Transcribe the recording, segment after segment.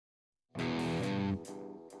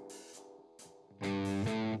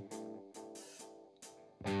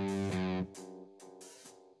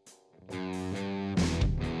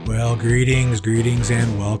Well, greetings,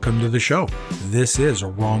 and welcome to the show. This is A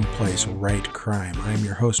Wrong Place, Right Crime. I'm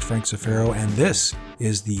your host, Frank Zafiro, and this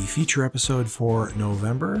is the feature episode for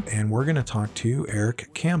November, and we're going to talk to Eric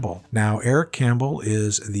Campbell. Now, Eric Campbell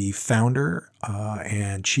is the founder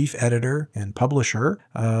and chief editor and publisher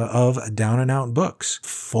of Down and Out Books.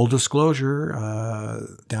 Full disclosure,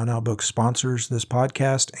 Down and Out Books sponsors this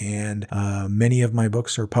podcast, and many of my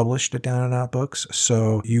books are published at Down and Out Books,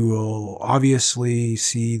 so you will obviously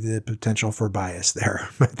see the potential for bias there,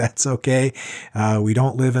 but that's okay. We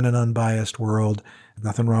don't live in an unbiased world.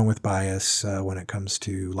 Nothing wrong with bias when it comes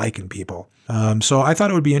to liking people. So I thought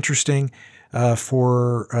it would be interesting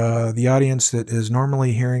for the audience that is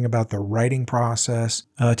normally hearing about the writing process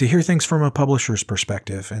to hear things from a publisher's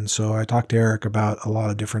perspective. And so I talked to Eric about a lot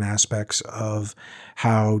of different aspects of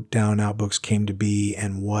how Down and Out Books came to be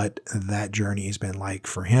and what that journey has been like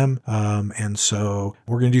for him. And so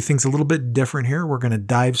we're going to do things a little bit different here. We're going to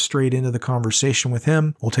dive straight into the conversation with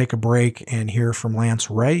him. We'll take a break and hear from Lance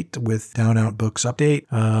Wright with Down and Out Books update.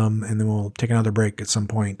 And then we'll take another break at some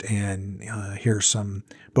point and hear some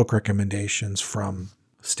book recommendations from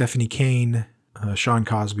Stephanie Kane, Sean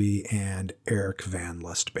Cosby, and Eric Van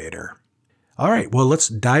Lustbader. All right, well, let's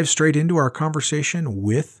dive straight into our conversation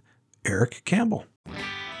with Eric Campbell.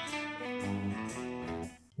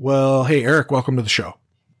 Well, hey, Eric, welcome to the show.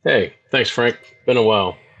 Hey, thanks, Frank. Been a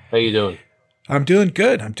while. How you doing? I'm doing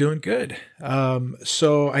good.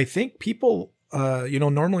 So I think people,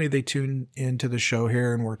 normally they tune into the show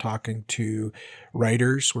here and we're talking to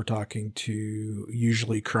writers. We're talking to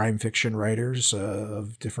usually crime fiction writers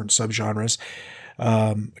of different subgenres.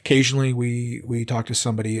 Occasionally we talk to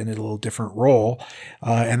somebody in a little different role.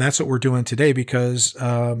 And that's what we're doing today because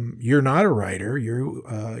you're not a writer.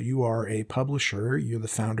 You are a publisher. You're the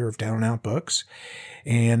founder of Down and Out Books.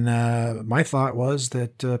 And my thought was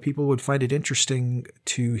that people would find it interesting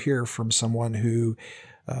to hear from someone who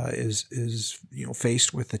is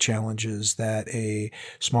faced with the challenges that a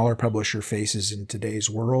smaller publisher faces in today's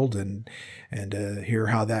world, and hear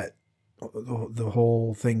how that the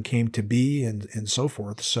whole thing came to be and so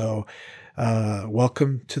forth. So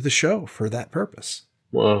welcome to the show for that purpose.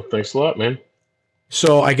 Well, thanks a lot, man.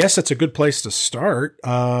 So I guess that's a good place to start.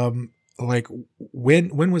 Like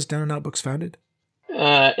when was Down and Out Books founded?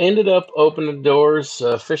 Ended up opening doors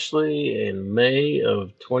officially in May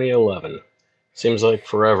of 2011. Seems like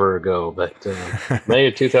forever ago, but May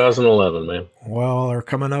of 2011, man. Well, they're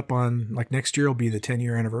coming up on, like, next year will be the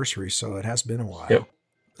 10-year anniversary, so it has been a while. Yep.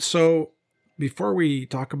 So before we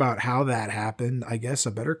talk about how that happened, I guess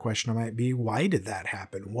a better question might be, why did that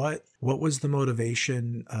happen? What was the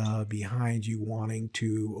motivation behind you wanting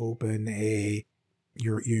to open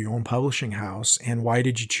your own publishing house, and why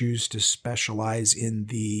did you choose to specialize in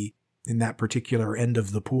that particular end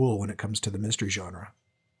of the pool when it comes to the mystery genre?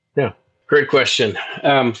 Yeah. Great question.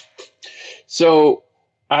 So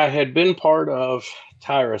I had been part of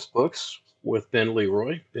Tyrus Books with Ben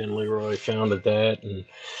Leroy. Ben Leroy founded that,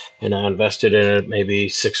 and I invested in it maybe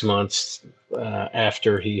 6 months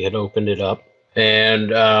after he had opened it up,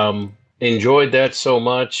 and enjoyed that so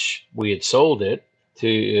much. We had sold it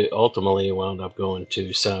to, ultimately wound up going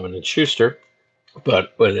to Simon & Schuster,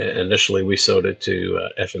 but initially we sold it to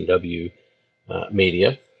FMW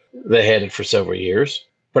Media. They had it for several years.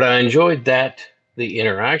 But I enjoyed the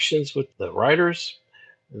interactions with the writers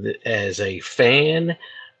as a fan,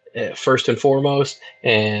 first and foremost,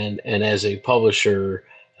 and as a publisher,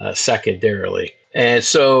 secondarily. And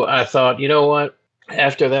so I thought, you know what?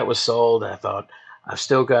 After that was sold, I thought, I've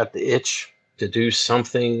still got the itch to do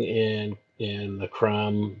something in the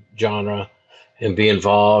crime genre and be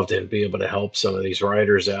involved and be able to help some of these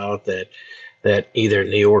writers out that either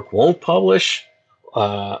New York won't publish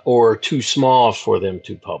or too small for them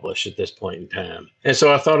to publish at this point in time. And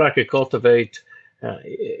so I thought I could cultivate,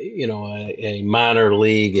 a minor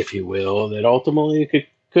league, if you will, that ultimately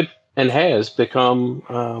could and has become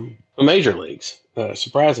a major leagues,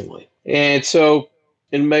 surprisingly. And so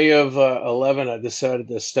in May of 11, I decided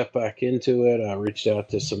to step back into it. I reached out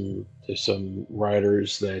to some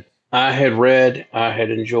writers that I had read, I had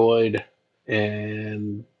enjoyed,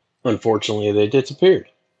 and unfortunately they disappeared.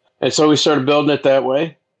 And so we started building it that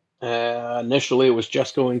way. Initially, it was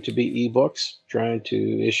just going to be ebooks, trying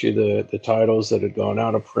to issue the titles that had gone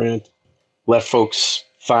out of print, let folks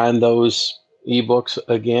find those ebooks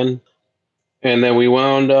again. And then we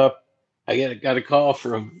wound up, I got a call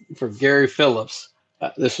from Gary Phillips.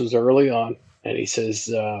 This was early on. And he says,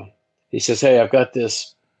 hey, I've got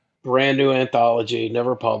this brand new anthology,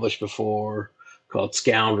 never published before, called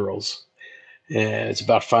Scoundrels. And it's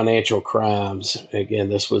about financial crimes. Again,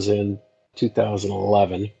 this was in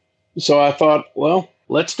 2011. So I thought, well,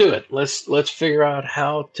 let's do it. Let's figure out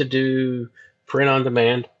how to do print on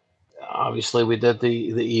demand. Obviously, we did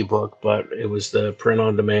the ebook, but it was the print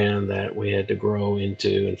on demand that we had to grow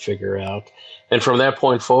into and figure out. And from that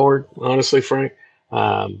point forward, honestly, Frank,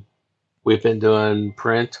 we've been doing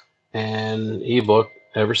print and ebook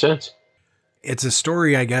ever since. It's a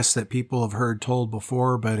story, I guess, that people have heard told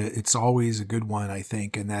before, but it's always a good one, I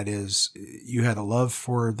think. And that is, you had a love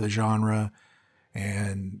for the genre,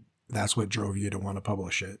 and that's what drove you to want to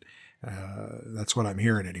publish it. That's what I'm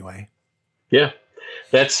hearing anyway. Yeah,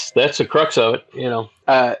 that's the crux of it.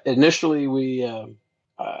 Initially,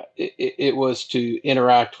 it was to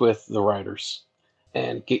interact with the writers,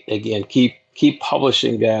 and keep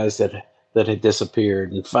publishing guys that had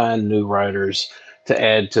disappeared, and find new writers to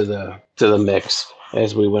add to the mix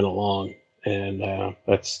as we went along. And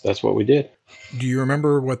that's what we did. Do you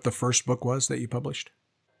remember what the first book was that you published?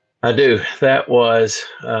 I do. That was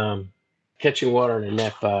Catching Water in a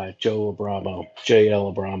Net by J.L.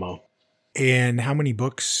 Abramo. And how many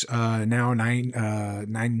books now,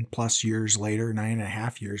 9+ years later,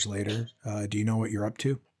 9.5 years later, do you know what you're up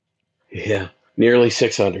to? Yeah, nearly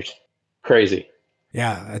 600. Crazy.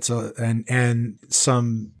 Yeah, it's and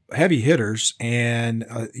some heavy hitters, and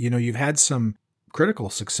you've had some critical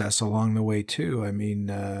success along the way too. I mean,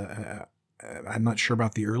 I'm not sure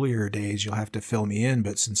about the earlier days. You'll have to fill me in,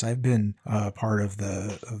 but since I've been part of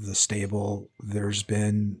the stable, there's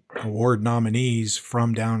been award nominees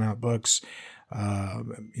from Down Out Books.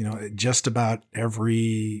 Just about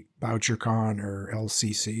every BoucherCon or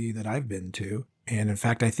LCC that I've been to. And in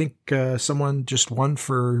fact, I think someone just won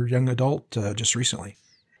for young adult just recently.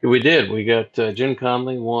 We did. We got Jim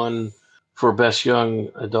Conley won for Best Young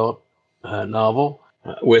Adult Novel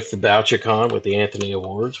with the BoucherCon, with the Anthony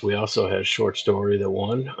Awards. We also had a short story that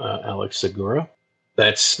won, Alex Segura.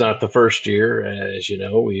 That's not the first year. As you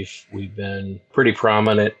know, we've been pretty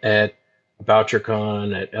prominent at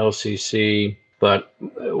BoucherCon, at LCC. But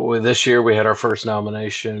this year we had our first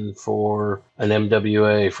nomination for an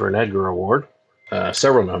MWA for an Edgar Award.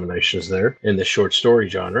 Several nominations there in the short story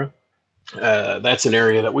genre. That's an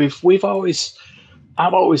area that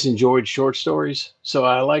I've always enjoyed short stories, so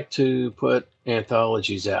I like to put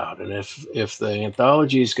anthologies out. And if the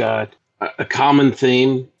anthology's got a common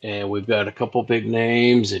theme, and we've got a couple big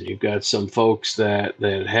names, and you've got some folks that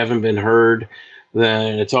haven't been heard,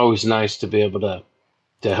 then it's always nice to be able to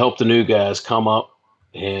help the new guys come up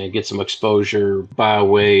and get some exposure by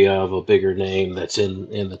way of a bigger name that's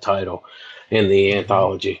in the title, in the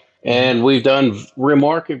anthology. And we've done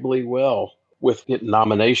remarkably well with getting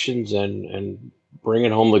nominations and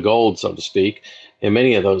bringing home the gold, so to speak, in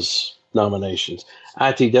many of those nominations.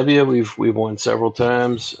 ITW, we've won several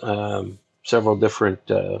times, several different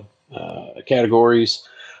categories.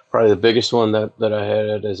 Probably the biggest one that I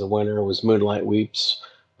had as a winner was Moonlight Weeps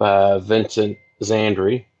by Vincent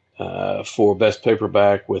Zandri for Best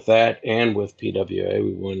Paperback with that, and with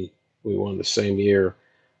PWA. We won the same year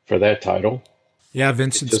for that title. Yeah,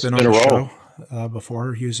 Vincent's been on the show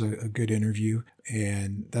before. He was a good interview,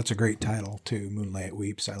 and that's a great title too, Moonlight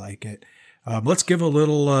Weeps. I like it. Let's give a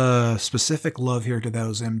little specific love here to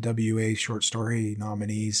those MWA short story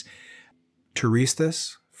nominees.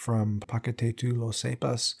 Turistas from Paquete tu lo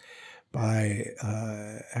sepas by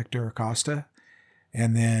Hector Acosta,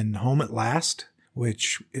 and then Home at Last,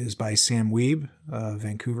 which is by Sam Weeb,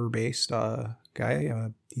 Vancouver-based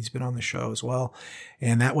guy. He's been on the show as well.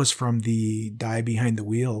 And that was from the Die Behind the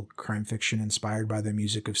Wheel crime fiction inspired by the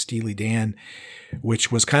music of Steely Dan,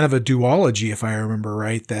 which was kind of a duology, if I remember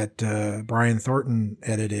right, that Brian Thornton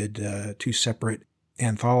edited, two separate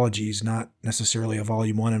anthologies, not necessarily a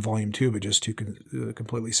volume 1 and volume 2, but just two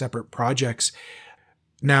completely separate projects.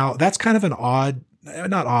 Now, that's kind of an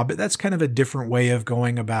not odd, but that's kind of a different way of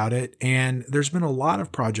going about it. And there's been a lot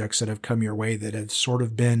of projects that have come your way that have sort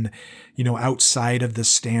of been, outside of the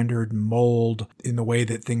standard mold in the way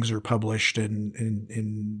that things are published, and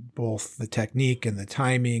in both the technique and the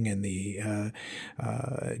timing and the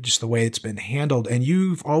just the way it's been handled. And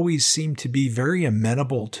you've always seemed to be very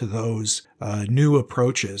amenable to those new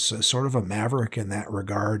approaches, sort of a maverick in that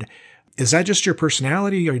regard. Is that just your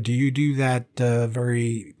personality, or do you do that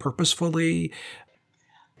very purposefully?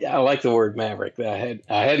 Yeah, I like the word maverick. I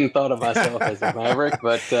hadn't thought of myself as a maverick,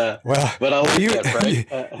 but I'll leave that,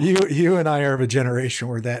 right? You and I are of a generation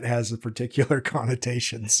where that has a particular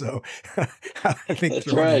connotation, so I think that's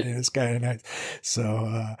throwing right. it in is kind of nice.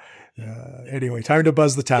 So anyway, time to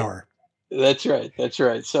buzz the tower. That's right.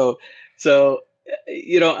 So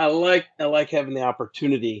I like having the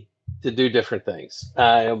opportunity to do different things.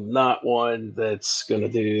 I am not one that's going to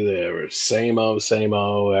do the same old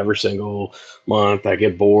every single month. I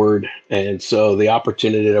get bored, and so the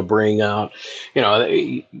opportunity to bring out,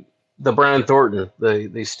 the Brian Thornton,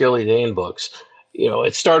 the Steely Dan books.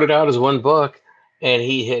 It started out as one book, and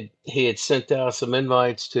he had sent out some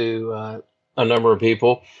invites to a number of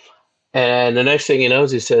people, and the next thing he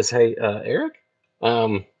knows, he says, "Hey, Eric,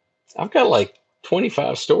 um, I've got like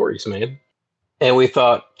 25 stories, man." And we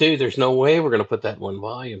thought, dude, there's no way we're going to put that in one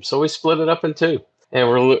volume. So we split it up in two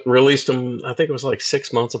and released them. I think it was like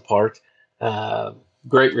 6 months apart. Uh,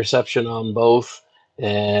 Great reception on both,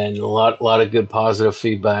 and a lot of good positive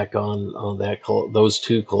feedback on those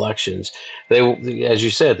two collections. They, as you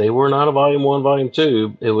said, they were not a volume one, volume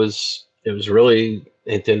two. It was really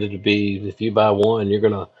intended to be, if you buy one, you're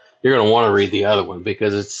gonna want to read the other one,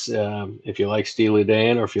 because it's if you like Steely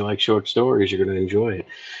Dan or if you like short stories, you're going to enjoy it.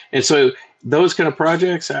 And so those kind of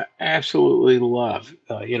projects I absolutely love.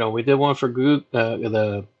 We did one for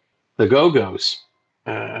the Go-Go's.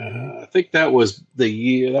 I think that was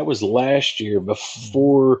last year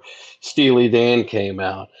before Steely Dan came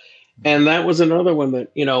out, and that was another one that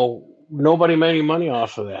nobody made any money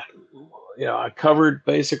off of that. I covered,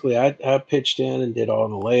 basically, I pitched in and did all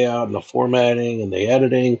the layout and the formatting and the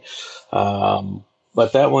editing.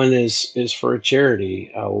 But that one is for a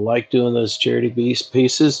charity. I like doing those charity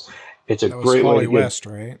pieces. It's a That was great way Holly to West,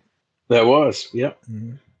 right? That was, yep.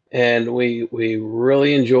 Mm-hmm. And we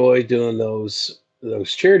really enjoy doing those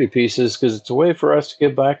charity pieces, because it's a way for us to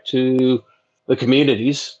give back to the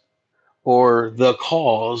communities or the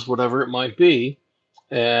cause, whatever it might be.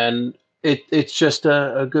 And it's just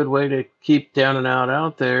a good way to keep Down and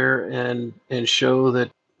Out there, and show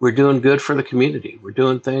that we're doing good for the community. We're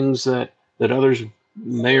doing things that others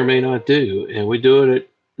may or may not do, and we do it at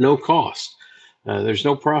no cost. There's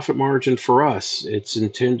no profit margin for us.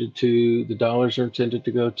 The dollars are intended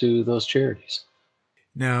to go to those charities.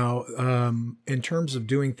 Now, in terms of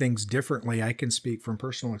doing things differently, I can speak from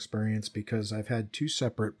personal experience, because I've had two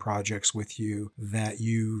separate projects with you that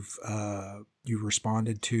you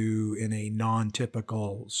responded to in a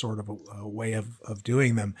non-typical sort of a way of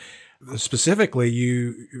doing them. Specifically,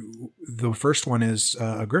 the first one is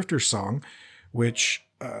a Grifter's Song, which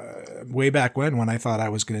way back when I thought I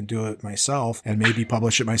was going to do it myself and maybe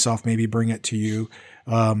publish it myself, maybe bring it to you,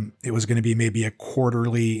 it was going to be maybe a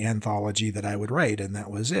quarterly anthology that I would write, and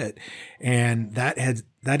that was it. And that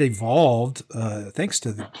evolved thanks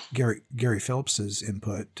to Gary Phillips's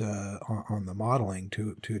input on the modeling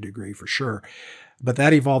to a degree, for sure. But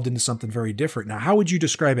that evolved into something very different. Now, how would you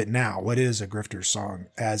describe it now? What is a Grifter's Song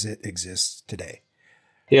as it exists today?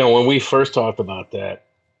 When we first talked about that,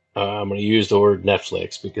 I'm going to use the word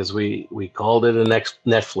Netflix, because we called it a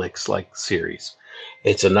Netflix-like series.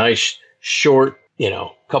 It's a nice, short,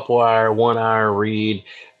 couple hour, 1 hour read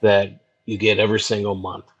that you get every single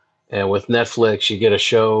month. And with Netflix, you get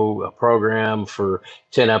a program for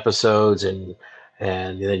 10 episodes, and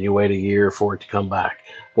then you wait a year for it to come back.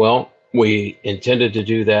 Well, we intended to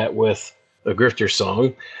do that with a Grifter's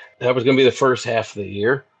Song. That was going to be the first half of the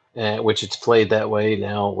year, which it's played that way.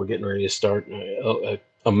 Now we're getting ready to start.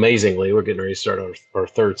 Amazingly, we're getting ready to start our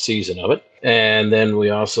third season of it. And then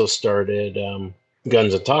we also started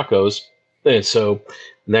Guns and Tacos. And so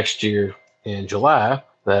next year in July,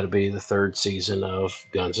 that'll be the third season of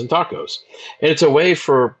Guns and Tacos. And it's a way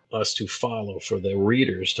for us to follow, for the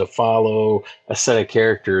readers to follow a set of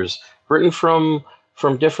characters written from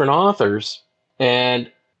different authors.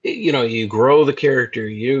 And, you grow the character,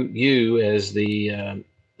 you as the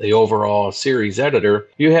overall series editor,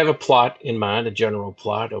 you have a plot in mind, a general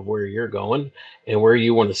plot of where you're going and where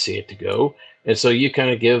you want to see it to go. And so you kind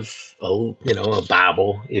of give a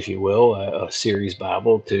Bible, if you will, a series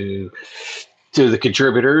Bible to the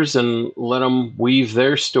contributors, and let them weave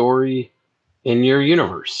their story in your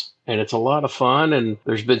universe. And it's a lot of fun. And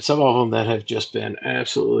there's been some of them that have just been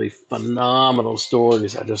absolutely phenomenal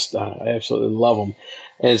stories. I absolutely love them.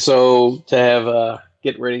 And so to have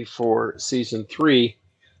get ready for season 3,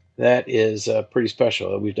 that is pretty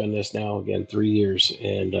special. We've done this now, again, 3 years,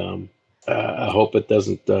 and I hope it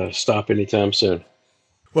doesn't stop anytime soon.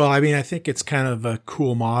 Well, I mean, I think it's kind of a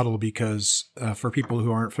cool model, because for people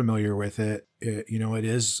who aren't familiar with it, it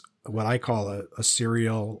is what I call a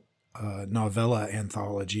serial novella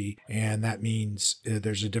anthology. And that means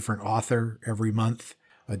there's a different author every month.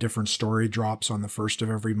 A different story drops on the first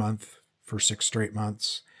of every month for 6 straight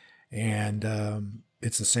months. And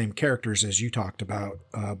it's the same characters as you talked about,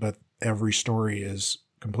 but every story is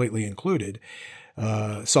completely included,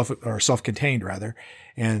 self-contained rather.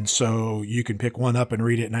 And so you can pick one up and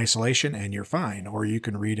read it in isolation and you're fine, or you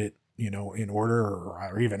can read it, in order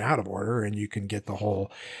or even out of order, and you can get the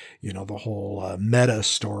whole, meta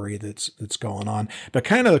story that's going on. But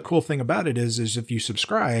kind of the cool thing about it is if you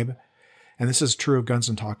subscribe, and this is true of Guns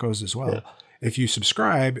and Tacos as well. Yeah. If you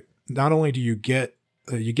subscribe, not only do you get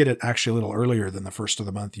it actually a little earlier than the first of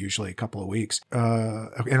the month, usually a couple of weeks.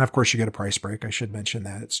 And of course you get a price break. I should mention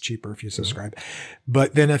that it's cheaper if you subscribe. Mm-hmm.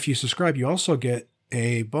 But then if you subscribe, you also get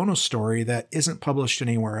a bonus story that isn't published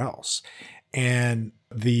anywhere else. And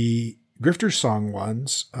the Grifter Song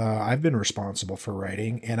ones, I've been responsible for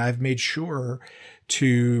writing, and I've made sure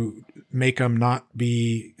to make them not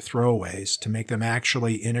be throwaways, to make them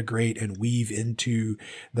actually integrate and weave into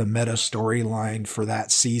the meta storyline for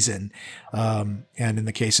that season. And in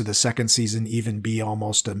the case of the second season, even be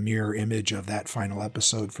almost a mirror image of that final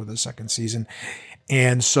episode for the second season.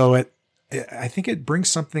 And so I think it brings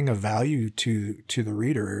something of value to the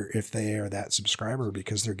reader if they are that subscriber,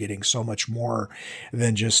 because they're getting so much more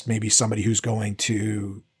than just maybe somebody who's going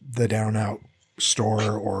to the Down Out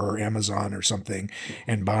store or Amazon or something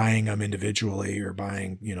and buying them individually, or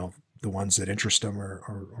buying, the ones that interest them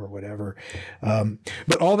or whatever.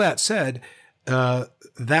 But all that said,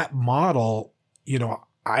 that model,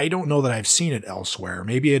 I don't know that I've seen it elsewhere.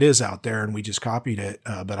 Maybe it is out there and we just copied it,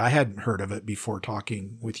 but I hadn't heard of it before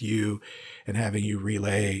talking with you and having you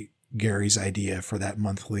relay Gary's idea for that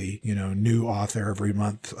monthly, new author every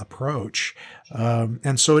month approach.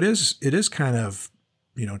 And so it is kind of,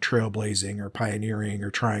 trailblazing or pioneering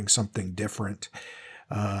or trying something different.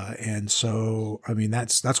 And so, I mean,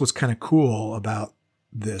 that's what's kind of cool about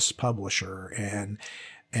this publisher. And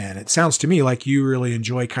it sounds to me like you really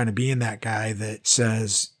enjoy kind of being that guy that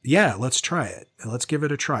says, yeah, let's try it. Let's give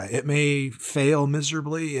it a try. It may fail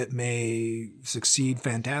miserably. It may succeed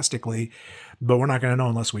fantastically, but we're not going to know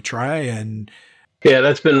unless we try. And yeah,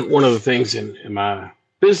 that's been one of the things in my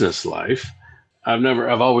business life.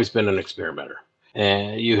 I've always been an experimenter,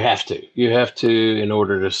 and you have to in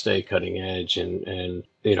order to stay cutting edge. And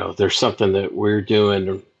there's something that we're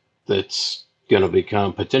doing that's going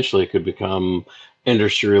to potentially could become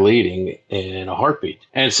industry leading in a heartbeat.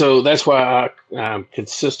 And so that's why I'm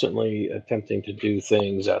consistently attempting to do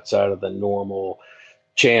things outside of the normal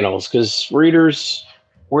channels, because readers,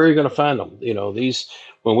 where are you going to find them?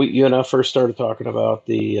 When you and I first started talking about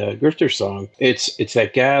the Grifter Song, it's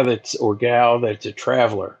that guy or gal that's a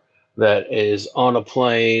traveler that is on a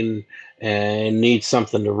plane and needs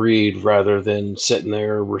something to read rather than sitting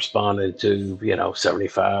there responding to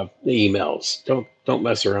 75 emails. Don't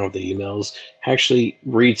mess around with the emails. Actually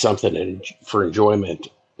read something for enjoyment.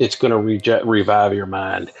 It's going to revive your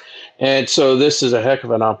mind. And so this is a heck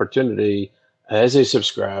of an opportunity as a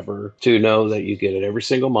subscriber to know that you get it every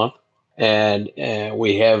single month. And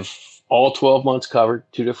we have all 12 months covered,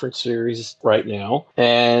 2 different series right now.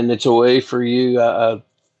 And it's a way for you,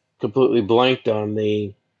 completely blanked on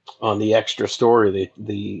the extra story,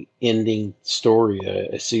 the ending story,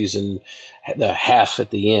 a season, the half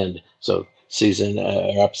at the end. So season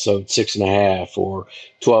episode 6.5 or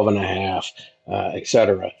 12.5,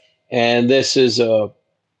 etc. And this is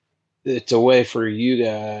it's a way for you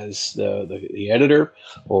guys, the editor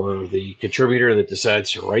or the contributor that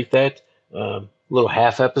decides to write that little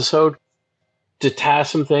half episode, to tie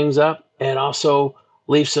some things up and also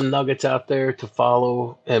leave some nuggets out there to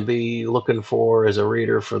follow and be looking for as a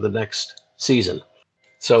reader for the next season.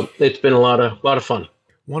 So it's been a lot of fun.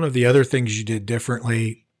 One of the other things you did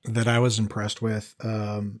differently that I was impressed with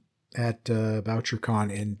at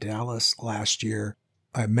BoucherCon in Dallas last year,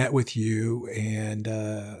 I met with you and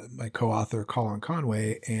my co-author Colin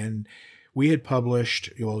Conway, and you had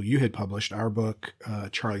published our book,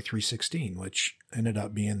 Charlie 316, which ended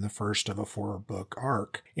up being the first of a 4-book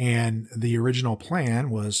arc. And the original plan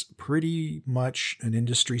was pretty much an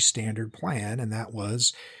industry standard plan. And that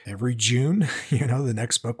was every June, the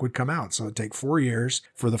next book would come out. So it'd take 4 years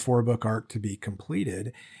for the 4-book arc to be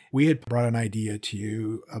completed. We had brought an idea to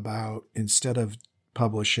you about, instead of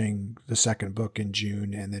publishing the second book in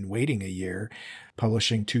June and then waiting a year,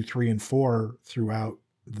 publishing 2, 3, and 4 throughout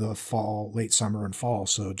the fall, late summer and fall.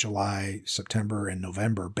 So July, September, and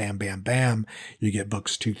November, bam, bam, bam, you get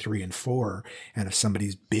books 2, 3, and 4. And if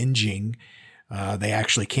somebody's binging, they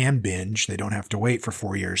actually can binge. They don't have to wait for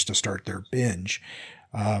 4 years to start their binge.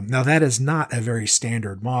 Now that is not a very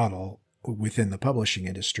standard model within the publishing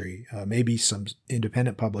industry. Maybe some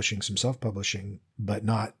independent publishing, some self-publishing, but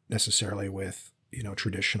not necessarily with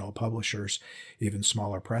traditional publishers, even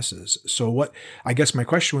smaller presses. So I guess my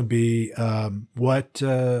question would be, what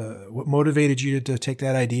motivated you to take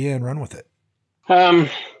that idea and run with it?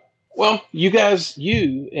 Well,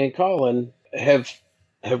 you and Colin have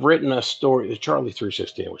written a story. The Charlie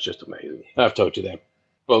 316 was just amazing. I've told you that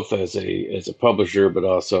both as a publisher, but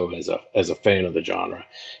also as a fan of the genre.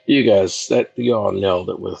 You guys, that you all nailed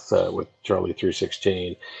it with Charlie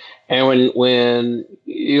 316. And when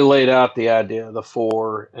you laid out the idea of the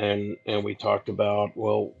four, and we talked about,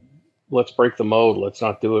 well, let's break the mold. Let's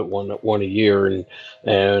not do it one a year,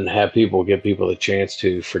 and have people give people a chance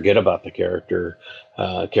to forget about the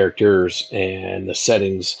characters and the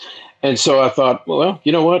settings. And so I thought, well,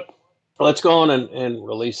 you know what? Let's go on and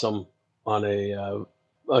release them on a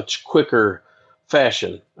much quicker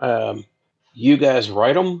fashion. You guys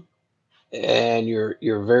write them, and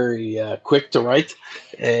you're very quick to write,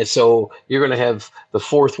 and so you're going to have the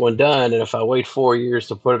fourth one done. And if I wait 4 years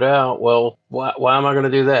to put it out, well, why am I going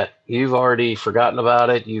to do that? You've already forgotten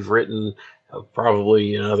about it. You've written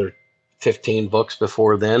probably another 15 books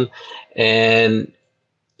before then, and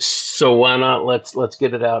so why not let's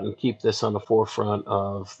get it out and keep this on the forefront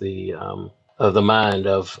of the mind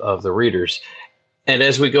of the readers. And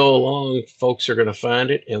as we go along, folks are going to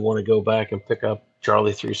find it and want to go back and pick up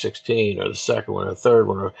Charlie 316 or the second one or the third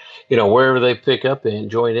one, or wherever they pick up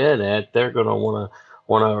and join in at, they're going to want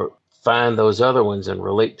to find those other ones and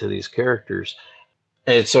relate to these characters.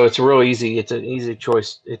 And so it's real easy. It's an easy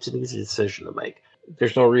choice. It's an easy decision to make.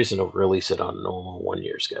 There's no reason to release it on a normal 1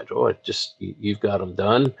 year schedule. It just, you've got them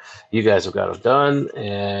done. You guys have got them done,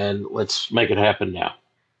 and let's make it happen now.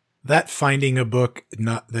 That finding a book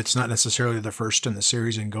that's not necessarily the first in the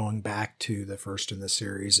series and going back to the first in the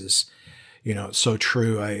series is, so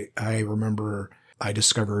true. I remember I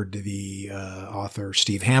discovered the author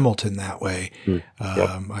Steve Hamilton that way. Yep.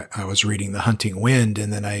 I was reading The Hunting Wind,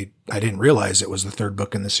 and then I didn't realize it was the third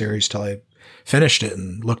book in the series till I finished it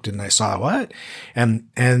and looked and I saw what, and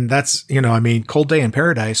that's, Cold Day in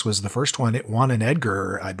Paradise was the first one. It won an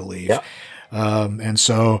Edgar, I believe. Yep. And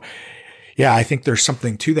so, yeah, I think there's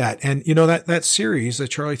something to that. And, that series, the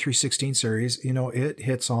Charlie 316 series, it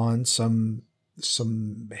hits on some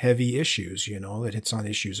heavy issues, it hits on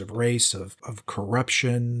issues of race, of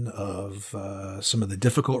corruption, of some of the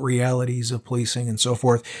difficult realities of policing and so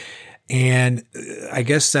forth. And I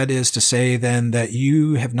guess that is to say then that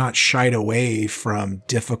you have not shied away from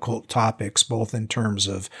difficult topics, both in terms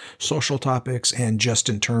of social topics and just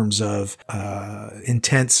in terms of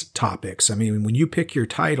intense topics. I mean, when you pick your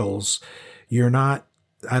titles, you're not,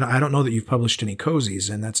 I don't know that you've published any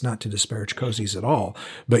cozies, and that's not to disparage cozies at all,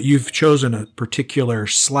 but you've chosen a particular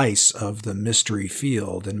slice of the mystery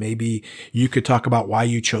field. And maybe you could talk about why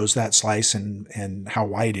you chose that slice and how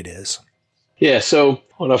wide it is. Yeah, so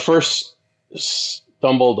when I first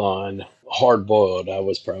stumbled on Hard Boiled, I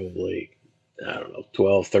was probably,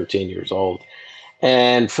 12, 13 years old,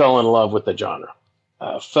 and fell in love with the genre.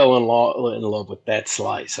 Fell in love with that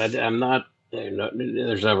slice. I'm not,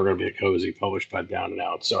 there's never going to be a cozy published by Down and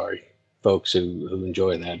Out. Sorry, folks who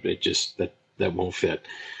enjoy that, but it just, that won't fit.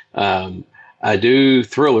 I do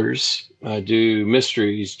thrillers, I do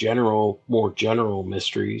mysteries, more general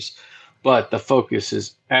mysteries, but the focus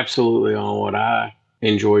is absolutely on what I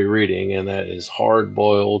enjoy reading, and that is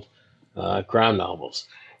hard-boiled crime novels,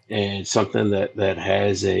 and something that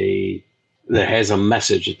has a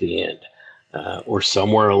message at the end, or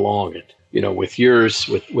somewhere along it. With yours,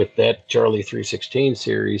 with that Charlie 316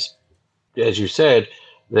 series, as you said,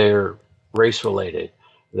 they're race-related.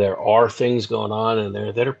 There are things going on in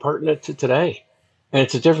there that are pertinent to today, and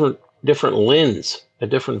it's a different lens, a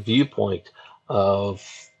different viewpoint of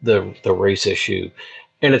the race issue,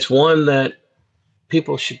 and it's one that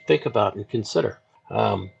people should think about and consider.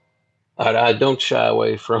 I don't shy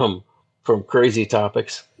away from crazy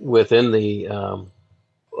topics within the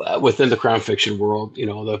crime fiction world.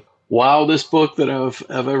 The wildest book that I've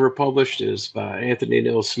ever published is by Anthony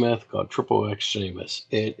Neil Smith, called Triple X Seamus.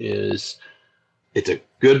 It's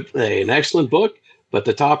an excellent book, but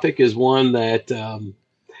the topic is one that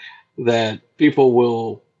people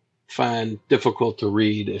will find difficult to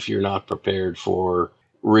read if you're not prepared for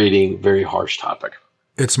reading very harsh topic.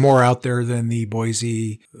 It's more out there than the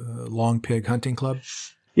Boise Long Pig Hunting Club.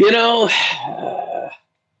 Yeah,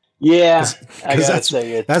 I gotta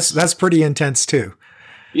say it. That's pretty intense too.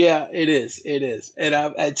 Yeah, it is, and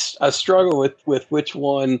I struggle with which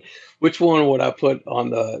one would I put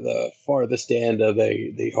on the farthest end of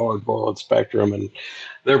the hard-boiled spectrum, and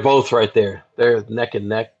they're both right there. They're neck and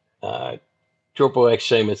neck. Triple X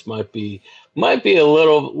Seamus might be a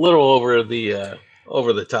little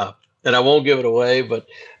over the top, and I won't give it away. But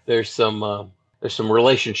there's some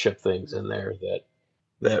relationship things in there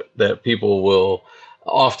that people will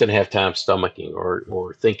often have time stomaching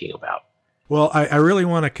or thinking about. Well, I really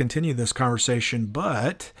want to continue this conversation,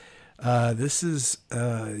 but This is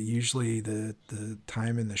usually the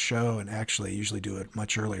time in the show, and actually I usually do it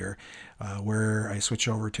much earlier, where I switch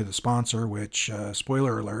over to the sponsor, which,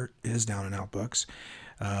 spoiler alert, is Down and Out Books.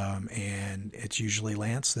 And it's usually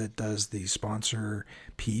Lance that does the sponsor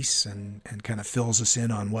piece and kind of fills us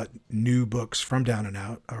in on what new books from Down and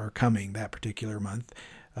Out are coming that particular month.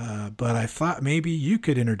 But I thought maybe you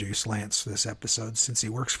could introduce Lance this episode since he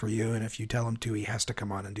works for you, and if you tell him to, he has to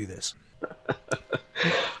come on and do this.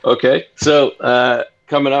 Okay, so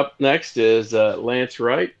coming up next is Lance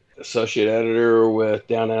Wright, associate editor with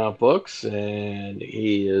Down and Out Books, and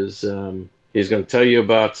he's going to tell you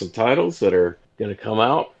about some titles that are going to come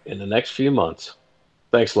out in the next few months.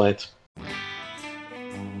 Thanks, Lance.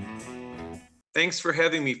 Thanks for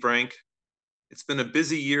having me, Frank. It's been a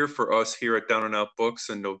busy year for us here at Down and Out Books,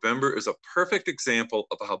 and November is a perfect example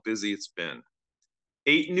of how busy it's been.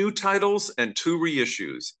 8 new titles and 2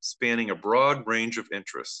 reissues, spanning a broad range of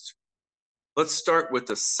interests. Let's start with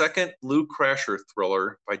the second Lou Crasher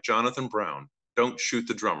thriller by Jonathan Brown, Don't Shoot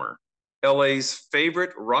the Drummer. LA's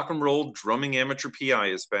favorite rock and roll drumming amateur PI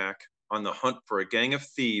is back on the hunt for a gang of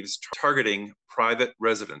thieves targeting private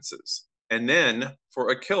residences, and then for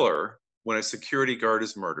a killer when a security guard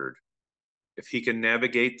is murdered. If he can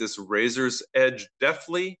navigate this razor's edge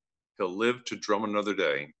deftly, he'll live to drum another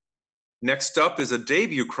day. Next up is a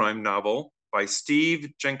debut crime novel by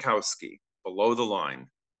Steve Jankowski, Below the Line,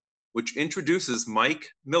 which introduces Mike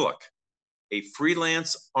Millick, a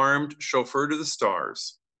freelance armed chauffeur to the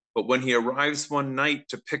stars. But when he arrives one night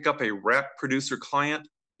to pick up a rap producer client,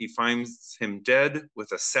 he finds him dead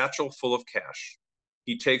with a satchel full of cash.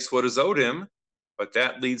 He takes what is owed him, but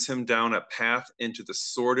that leads him down a path into the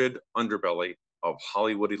sordid underbelly of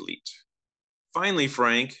Hollywood elite. Finally,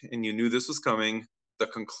 Frank, and you knew this was coming, the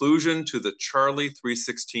conclusion to the Charlie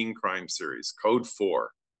 316 crime series, Code 4,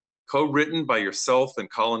 co-written by yourself and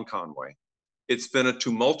Colin Conway. It's been a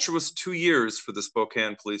tumultuous 2 years for the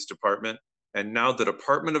Spokane Police Department, and now the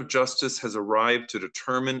Department of Justice has arrived to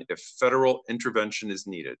determine if federal intervention is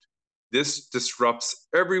needed. This disrupts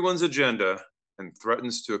everyone's agenda and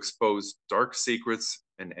threatens to expose dark secrets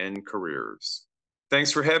and end careers.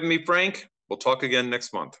 Thanks for having me, Frank. We'll talk again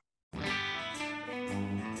next month.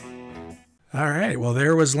 All right. Well,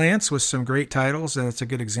 there was Lance with some great titles, and it's a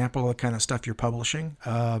good example of the kind of stuff you're publishing.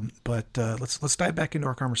 But let's dive back into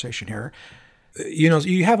our conversation here.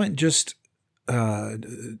 You haven't just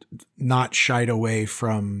not shied away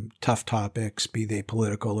from tough topics, be they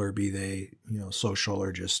political or be they social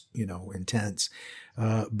or just intense.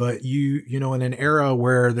 But in an era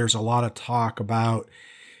where there's a lot of talk about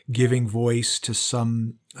giving voice to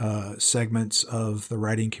some segments of the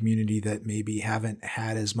writing community that maybe haven't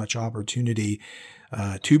had as much opportunity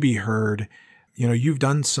to be heard. You've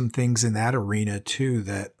done some things in that arena too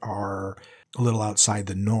that are a little outside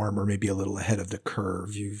the norm, or maybe a little ahead of the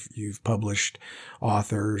curve. You've published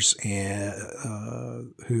authors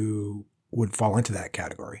who would fall into that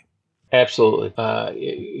category. Absolutely.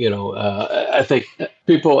 I think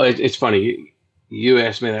people. It's funny. You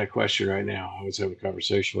asked me that question right now. I was having a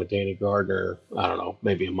conversation with Danny Gardner, I don't know,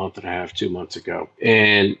 maybe a month and a half, 2 months ago.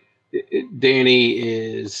 And Danny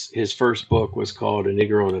his first book was called A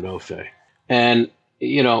Negro and an Ofe. And,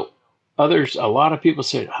 a lot of people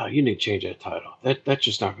said, oh, you need to change that title. That's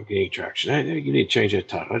just not going to get any traction. You need to change that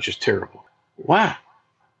title. That's just terrible. Why?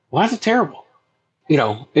 Why is it terrible?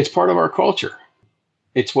 It's part of our culture.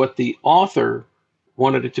 It's what the author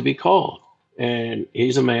wanted it to be called. And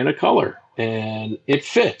he's a man of color. And it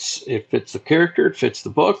fits. It fits the character. It fits the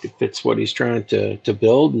book. It fits what he's trying to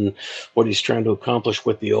build and what he's trying to accomplish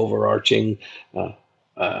with the overarching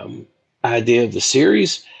idea of the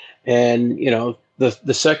series. And,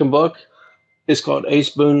 the second book is called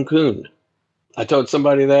Ace Boone Coon. I told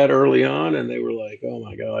somebody that early on, and they were like, oh,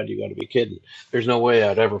 my God, you got to be kidding. There's no way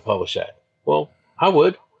I'd ever publish that. Well, I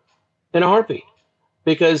would in a heartbeat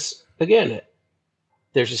because, again,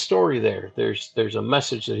 there's a story there. There's a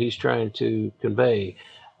message that he's trying to convey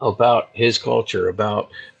about his culture,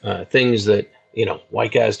 about things that,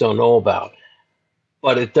 white guys don't know about.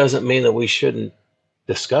 But it doesn't mean that we shouldn't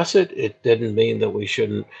discuss it. It didn't mean that we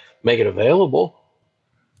shouldn't make it available.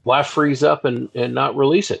 Why freeze up and not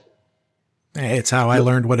release it? Hey, it's how I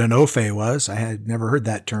learned what an Ofe was. I had never heard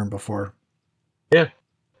that term before. Yeah.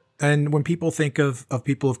 And when people think of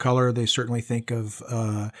people of color, they certainly think of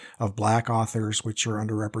Black authors, which are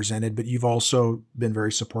underrepresented. But you've also been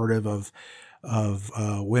very supportive of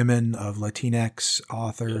women, of Latinx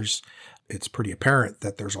authors. Yeah. It's pretty apparent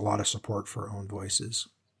that there's a lot of support for own voices.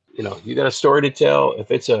 You got a story to tell. If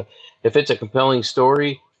it's a compelling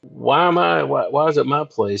story, why is it my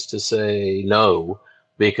place to say no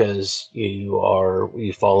because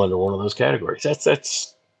you fall into one of those categories.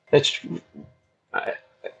 That's I,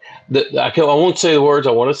 I won't say the words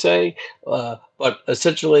I want to say, but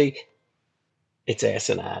essentially, it's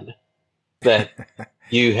asinine that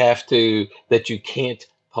that you can't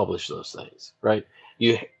publish those things, right?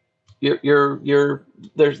 You you're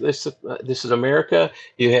there's this is America.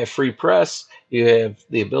 You have free press. You have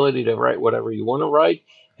the ability to write whatever you want to write,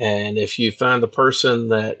 and if you find the person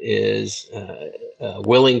that is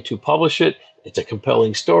willing to publish it, it's a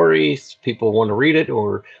compelling story. People want to read it,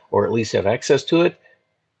 or at least have access to it.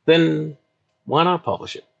 Then why not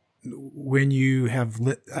publish it? When you have,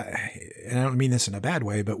 and I don't mean this in a bad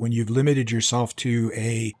way, but when you've limited yourself to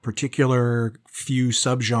a particular few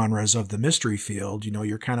subgenres of the mystery field,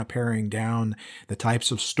 you're kind of paring down the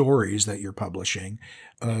types of stories that you're publishing.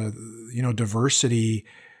 Diversity,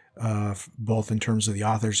 both in terms of the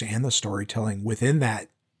authors and the storytelling within that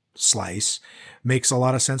slice makes a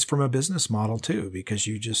lot of sense from a business model too, because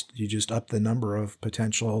you just up the number of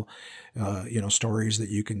potential stories that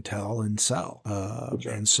you can tell and sell,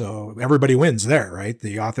 and so everybody wins there, right?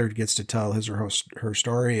 The author gets to tell his or her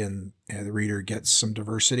story, and the reader gets some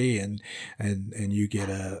diversity, and you get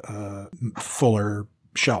a fuller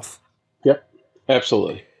shelf. Yep,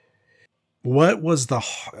 absolutely. What was the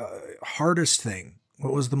hardest thing?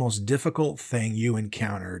 What was the most difficult thing you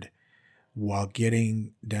encountered while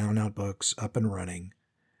getting Down and Out Books up and running,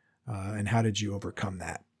 and how did you overcome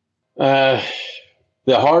that?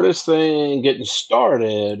 The hardest thing getting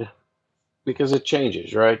started, because it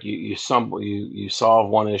changes, right? You solve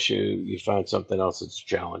one issue, you find something else that's a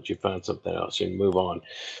challenge, you find something else, and move on.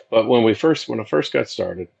 But when I first got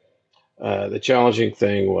started, the challenging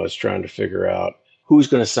thing was trying to figure out who's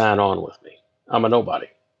going to sign on with me. I'm a nobody.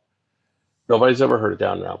 Nobody's ever heard of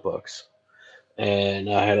Down and Out Books. And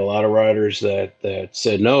I had a lot of writers that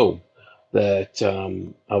said no, that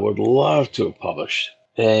I would love to have published.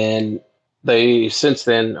 And since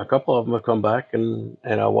then, a couple of them have come back, and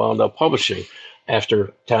I wound up publishing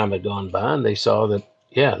after time had gone by, and they saw that,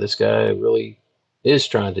 yeah, this guy really is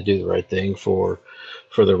trying to do the right thing for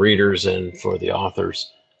the readers and for the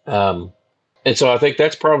authors. And so I think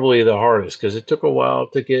that's probably the hardest, because it took a while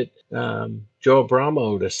to get Joe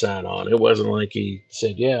Abramo to sign on. It wasn't like he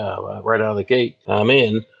said, yeah, right out of the gate, I'm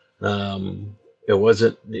in. It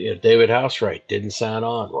wasn't, David Housewright didn't sign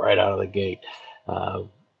on right out of the gate.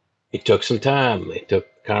 It took some time. It took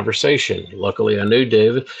conversation. Luckily, I knew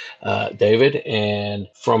David, and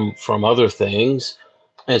from other things.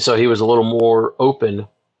 And so he was a little more open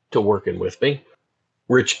to working with me.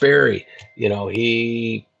 Rich Berry,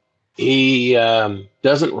 he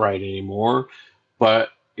doesn't write anymore, but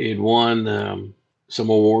he'd won some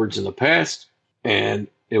awards in the past, and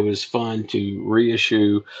it was fun to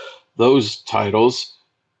reissue those titles,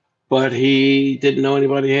 but he didn't know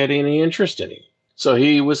anybody had any interest in him. So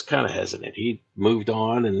he was kind of hesitant. He moved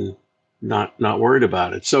on and not worried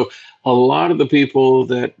about it. So a lot of the people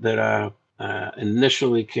that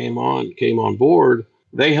initially came on board,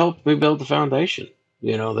 they helped me build the foundation.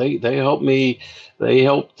 They helped me. They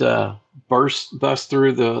helped bust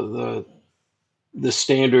through the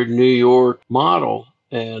standard New York model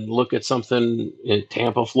and look at something in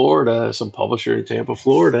Tampa, Florida, some publisher in Tampa,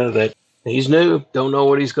 Florida, that he's new, don't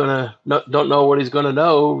know if he's gonna know, don't know if he's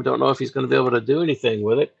gonna be able to do anything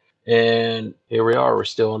with it. And here we are. We're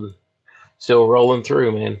still rolling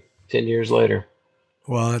through, man. 10 years later.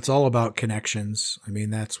 Well, it's all about connections. I mean,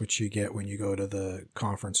 that's what you get when you go to the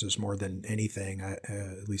conferences more than anything.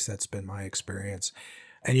 At least that's been my experience.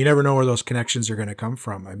 And you never know where those connections are going to come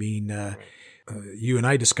from. I mean, you and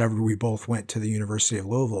I discovered we both went to the University of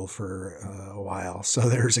Louisville for a while. So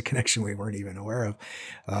there's a connection we weren't even aware of.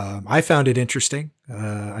 I found it interesting.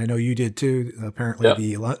 I know you did too.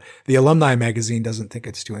 Apparently the alumni magazine doesn't think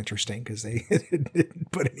it's too interesting because they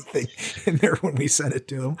didn't put anything in there when we sent it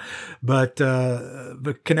to them. But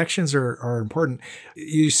the connections are important.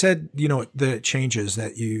 You said, the changes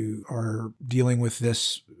that you are dealing with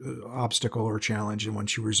this obstacle or challenge, and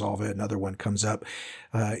once you resolve it, another one comes up.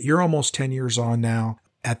 You're almost 10 years on now.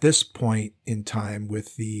 At this point in time,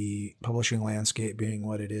 with the publishing landscape being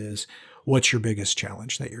what it is, what's your biggest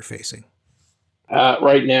challenge that you're facing?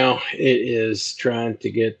 Right now, it is trying to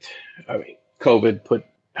get, COVID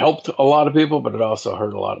helped a lot of people, but it also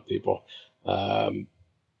hurt a lot of people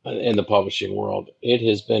in the publishing world. It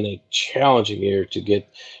has been a challenging year to get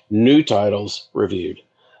new titles reviewed.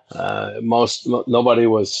 Everybody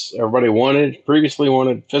previously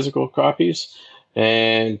wanted physical copies,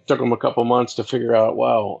 and took them a couple months to figure out,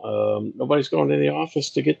 nobody's going to the office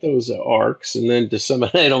to get those ARCs and then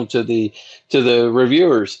disseminate them to the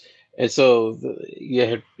reviewers. And so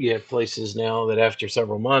you have places now that after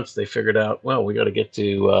several months they figured out, well, we got to get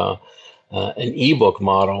to an ebook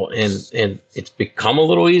model, and it's become a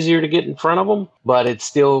little easier to get in front of them, but it's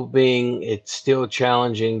still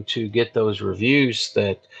challenging to get those reviews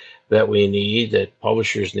that we need, that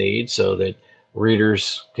publishers need, so that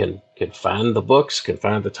readers can find the books, can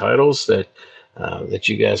find the titles that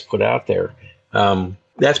you guys put out there.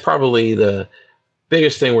 That's probably the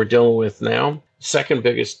biggest thing we're dealing with now. Second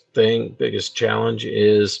biggest challenge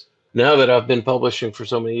is, now that I've been publishing for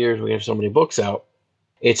so many years, we have so many books out.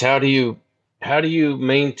 It's how do you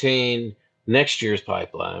maintain next year's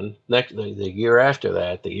pipeline, the year after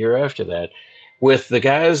that, with the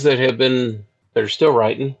guys that are still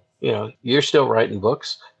writing. You know, you're still writing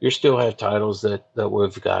books. You still have titles that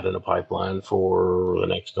we've got in a pipeline for the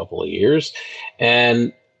next couple of years.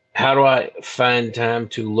 And how do I find time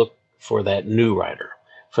to look for that new writer,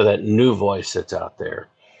 for that new voice that's out there?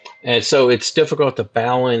 And so it's difficult to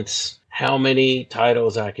balance how many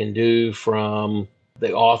titles I can do from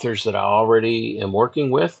the authors that I already am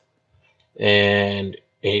working with and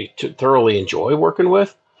thoroughly enjoy working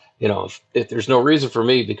with. You know, if there's no reason for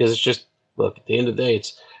me, because it's just, look, at the end of the day,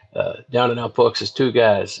 it's Down and Out Books is two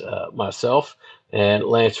guys, myself and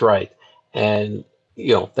Lance Wright. And,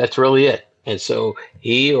 you know, that's really it. And so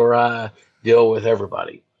he or I deal with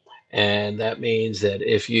everybody. And that means that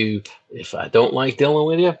if I don't like dealing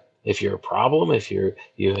with you, if you're a problem, if you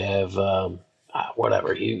have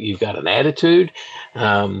whatever, you've got an attitude,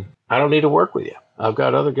 I don't need to work with you. I've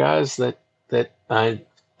got other guys that I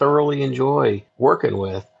thoroughly enjoy working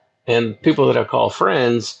with, and people that I call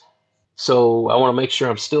friends. So I want to make sure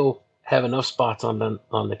I'm still have enough spots on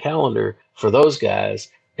the calendar for those guys.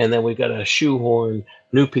 And then we've got to shoehorn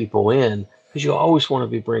new people in, because you always want to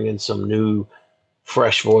be bringing some new,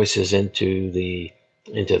 fresh voices into the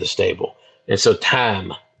stable. And so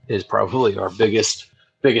time is probably our biggest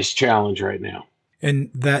challenge right now.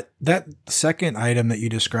 And that second item that you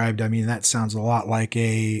described, I mean, that sounds a lot like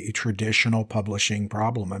a traditional publishing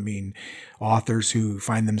problem. I mean, authors who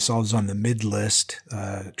find themselves on the mid list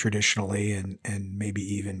traditionally and maybe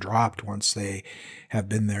even dropped once they have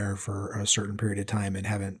been there for a certain period of time and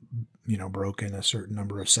haven't, broken a certain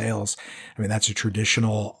number of sales. I mean, that's a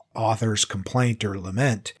traditional author's complaint or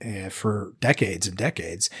lament for decades and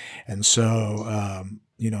decades. And so,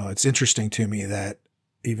 it's interesting to me that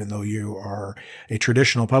even though you are a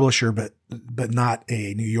traditional publisher, but not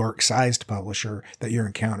a New York sized publisher, that you're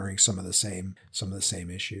encountering some of the same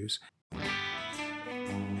issues.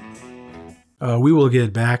 We will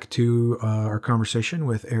get back to our conversation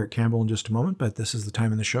with Eric Campbell in just a moment, but this is the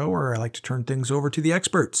time in the show where I like to turn things over to the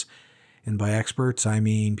experts. And by experts, I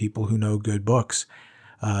mean people who know good books.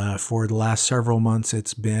 For the last several months,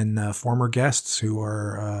 it's been former guests who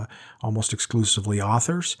are almost exclusively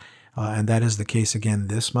authors. And that is the case again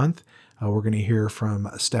this month. We're going to hear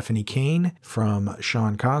from Stephanie Kane, from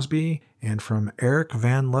Sean Cosby, and from Eric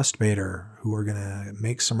Van Lustbader, who are going to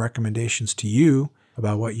make some recommendations to you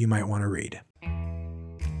about what you might want to read.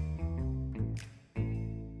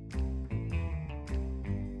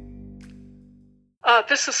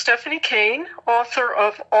 This is Stephanie Kane, author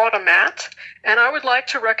of Automat, and I would like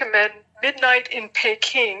to recommend Midnight in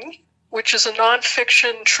Peking, which is a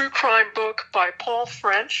nonfiction true crime book by Paul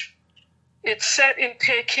French. It's set in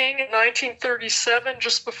Peking in 1937,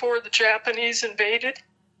 just before the Japanese invaded,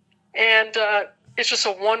 and it's just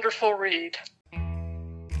a wonderful read.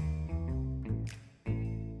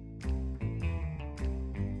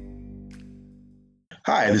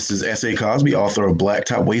 Hi, this is S.A. Cosby, author of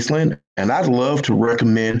Blacktop Wasteland, and I'd love to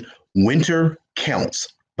recommend Winter Counts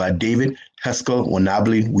by David Haskell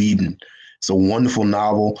Wanabli Whedon. It's a wonderful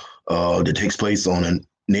novel that takes place on a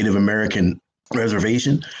Native American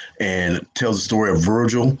reservation and tells the story of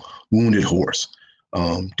Virgil, Wounded Horse.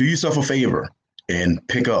 Do yourself a favor and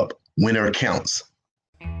pick up Winter Counts.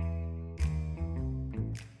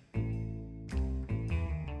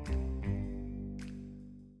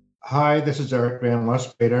 Hi, this is Eric Van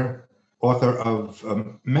Lustbader, author of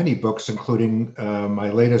many books, including my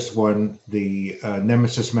latest one, the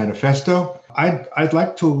Nemesis Manifesto. I'd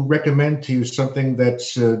like to recommend to you something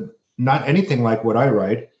that's not anything like what I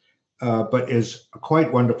write, but is a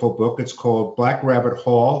quite wonderful book. It's called Black Rabbit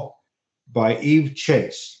Hall by Eve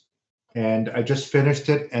Chase. And I just finished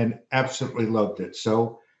it and absolutely loved it.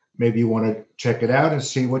 So maybe you want to check it out and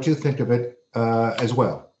see what you think of it as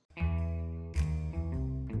well.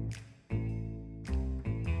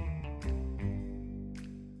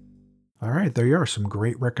 All right, there you are. Some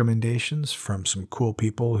great recommendations from some cool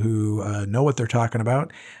people who know what they're talking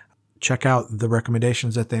about. Check out the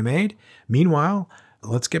recommendations that they made. Meanwhile,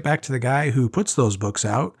 let's get back to the guy who puts those books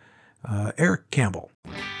out, Eric Campbell.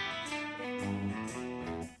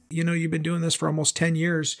 You know, you've been doing this for almost 10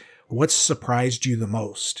 years. What surprised you the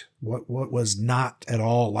most? What was not at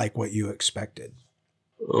all like what you expected?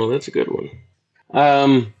 Oh, that's a good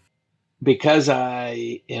one. Because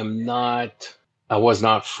I was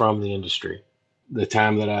not from the industry. The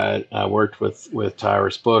time that I worked with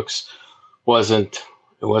Tyrus Books wasn't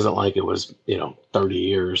like it was, 30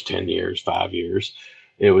 years, 10 years, 5 years.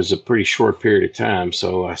 It was a pretty short period of time.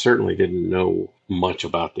 So I certainly didn't know much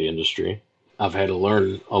about the industry. I've had to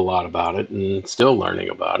learn a lot about it and still learning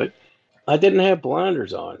about it. I didn't have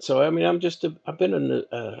blinders on. So, I mean, I've been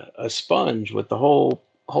a sponge with the whole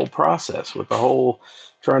process, with the whole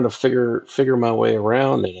trying to figure my way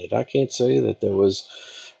around in it. I can't say that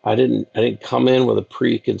I didn't come in with a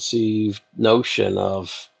preconceived notion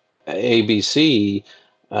of ABC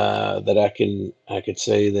that I could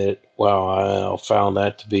say that, wow, I found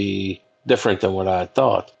that to be different than what I had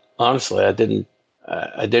thought. Honestly, I didn't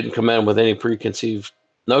come in with any preconceived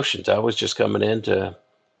notions. I was just coming in to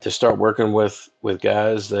start working with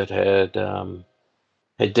guys that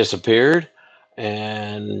had disappeared.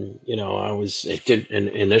 And,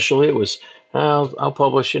 initially it was, I'll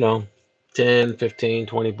publish, 10, 15,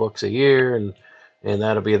 20 books a year and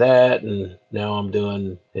that'll be that. And now I'm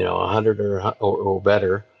doing, 100 or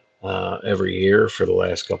better every year for the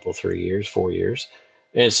last 4 years.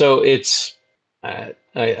 And so it's, I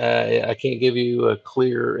can't give you a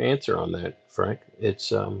clear answer on that, Frank.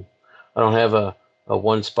 It's, I don't have a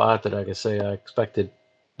one spot that I can say I expected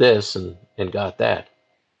this and got that.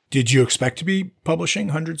 Did you expect to be publishing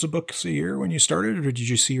hundreds of books a year when you started, or did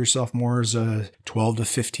you see yourself more as a 12 to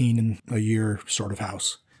 15 a year sort of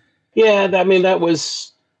house? Yeah, I mean,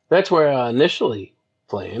 that's where I initially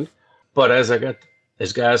planned. But as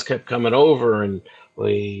guys kept coming over and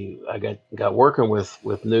I got working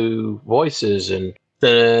with new voices, and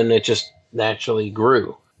then it just naturally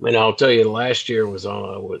grew. I mean, I'll tell you, last year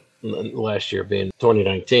being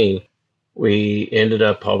 2019, we ended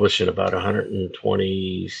up publishing about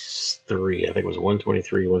 123, I think it was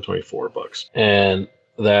 123, 124 books. And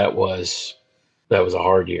that was a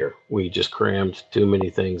hard year. We just crammed too many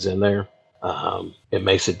things in there. It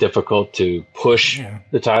makes it difficult to push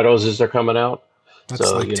the titles as they're coming out. That's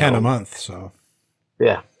like 10 a month. So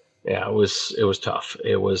yeah, it was tough.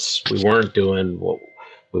 We weren't getting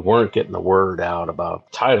the word out about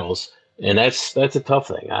titles. And that's a tough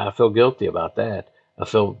thing. I feel guilty about that. I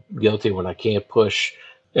feel guilty when I can't push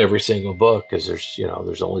every single book because there's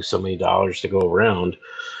only so many dollars to go around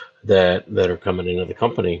that are coming into the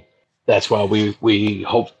company. That's why we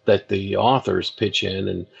hope that the authors pitch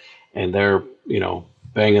in and they're,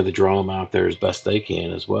 banging the drum out there as best they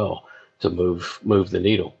can as well to move the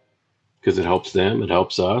needle, because it helps them, it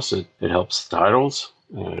helps us, it helps the titles,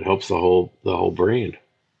 it helps the whole brand.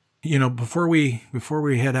 Before we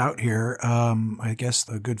head out here, I guess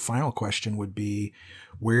a good final question would be,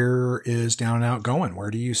 where is Down and Out going?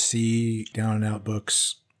 Where do you see Down and Out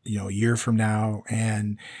Books, a year from now?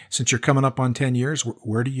 And since you're coming up on 10 years,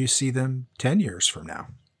 where do you see them 10 years from now?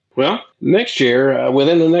 Well, next year,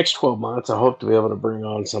 within the next 12 months, I hope to be able to bring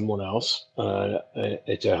on someone else to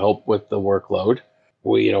help with the workload.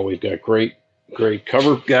 We've got great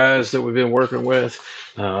cover guys that we've been working with.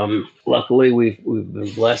 Luckily, we've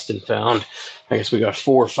been blessed and found, I guess we got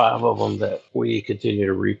 4 or 5 of them that we continue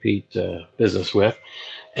to repeat business with.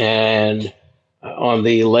 And on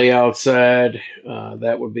the layout side,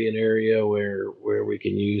 that would be an area where we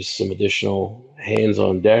can use some additional hands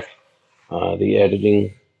on deck. The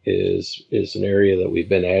editing is an area that we've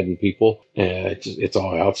been adding people. It's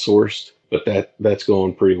all outsourced, but that's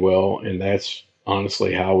going pretty well. And that's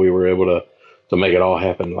honestly how we were able to make it all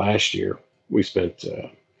happen last year. We spent a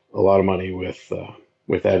lot of money with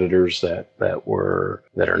editors that are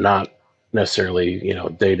not necessarily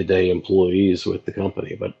day-to-day employees with the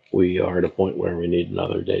company, but we are at a point where we need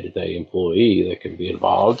another day-to-day employee that can be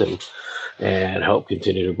involved and help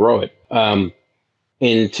continue to grow it.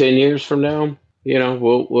 In 10 years from now,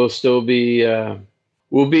 we'll still be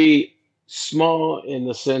we'll be small in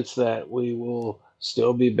the sense that we will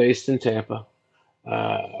still be based in Tampa.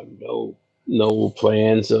 No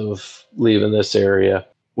plans of leaving this area.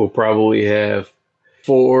 We'll probably have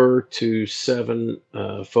 4 to 7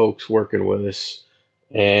 folks working with us,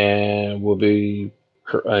 and we'll be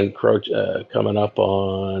coming up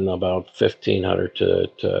on about 1,500 to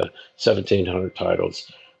 1,700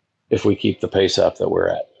 titles if we keep the pace up that we're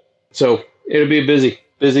at. So it'll be a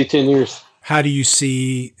busy 10 years. How do you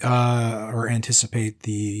see or anticipate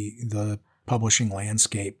the publishing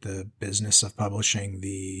landscape, the business of publishing,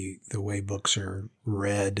 the way books are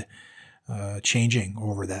read, changing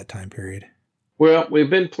over that time period? Well, we've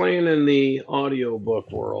been playing in the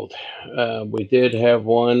audiobook world. We did have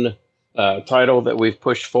one title that we've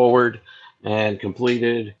pushed forward and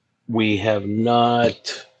completed. We have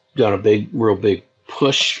not done a real big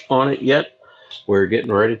push on it yet. We're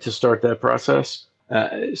getting ready to start that process.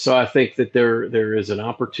 So I think that there is an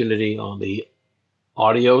opportunity on the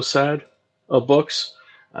audio side of books,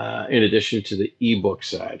 in addition to the ebook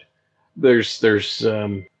side.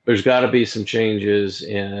 There's got to be some changes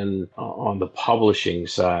in on the publishing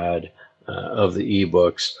side of the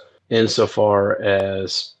ebooks, insofar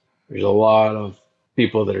as there's a lot of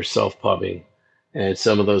people that are self-pubbing, and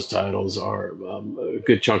some of those titles are a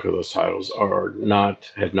good chunk of those titles are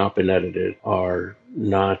not have not been edited, are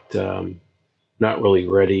not really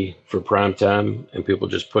ready for prime time, and people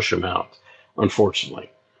just push them out,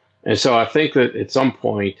 unfortunately. And so I think that at some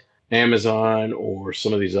point, Amazon or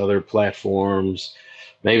some of these other platforms,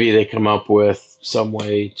 maybe they come up with some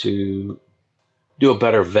way to do a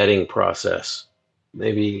better vetting process.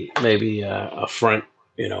 Maybe a front,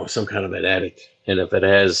 some kind of an edit. And if it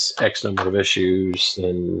has X number of issues,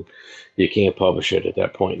 then you can't publish it at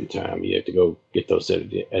that point in time. You have to go get those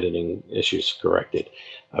editing issues corrected.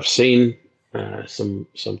 I've seen some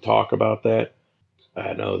talk about that.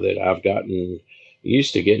 I know that I've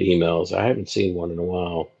used to get emails. I haven't seen one in a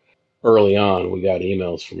while. Early on, we got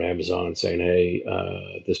emails from Amazon saying,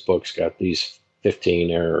 hey, this book's got these 15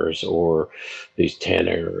 errors or these 10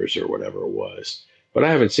 errors or whatever it was. But I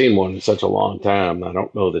haven't seen one in such a long time. I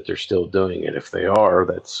don't know that they're still doing it. If they are,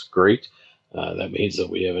 that's great. That means that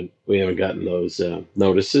we haven't gotten those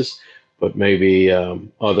notices, but maybe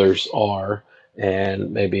others are,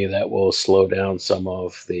 and maybe that will slow down some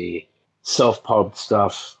of the self-pub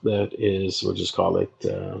stuff that is, we'll just call it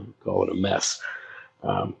a mess.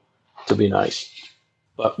 To be nice,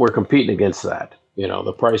 but we're competing against that.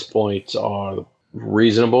 The price points are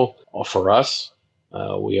reasonable for us.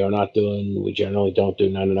 We generally don't do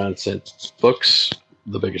 99-cent books.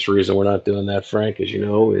 The biggest reason we're not doing that, Frank, as you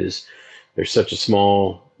know, is there's such a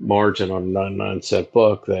small margin on a 99-cent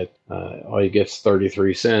book that all you get is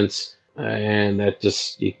 33 cents. And that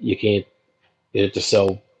just, you can't, to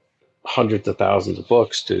sell hundreds of thousands of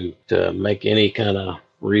books to make any kind of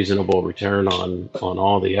reasonable return on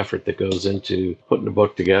all the effort that goes into putting the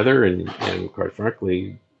book together and quite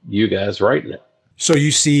frankly, you guys writing it. So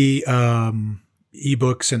you see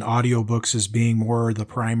ebooks and audiobooks as being more the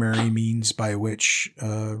primary means by which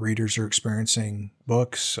readers are experiencing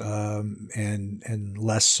books and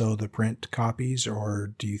less so the print copies,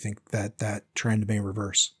 or do you think that trend may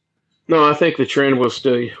reverse? No, I think the trend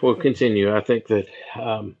will continue. I think that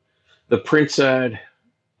the print side,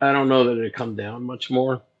 I don't know that it'll come down much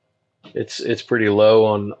more. It's pretty low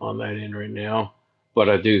on that end right now, but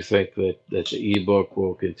I do think that the ebook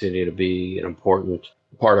will continue to be an important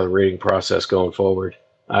part of the reading process going forward.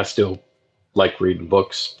 I still like reading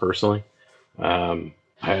books personally. I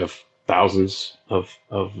have thousands of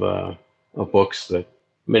books, that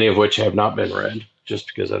many of which have not been read, just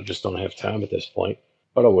because I just don't have time at this point.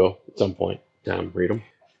 But I will at some point time read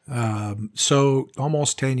them. So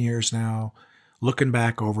almost 10 years now. Looking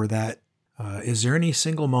back over that, is there any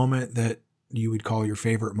single moment that you would call your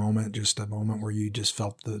favorite moment, just a moment where you just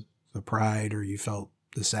felt the pride or you felt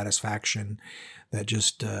the satisfaction that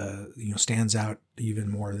just stands out even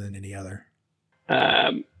more than any other?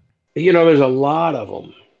 There's a lot of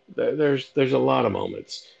them. There's a lot of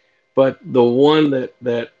moments, but the one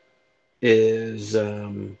that is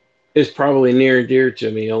probably near and dear to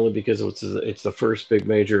me only because it's the first big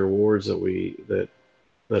major awards that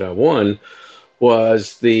I won,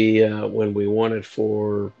 was the when we won it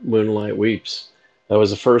for Moonlight Weeps. That was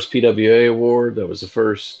the first PWA award. That was the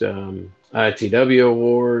first ITW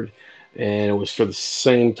award, and it was for the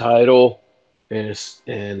same title. And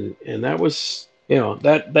that was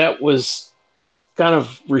that was kind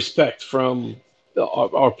of respect from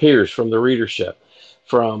our peers, from the readership,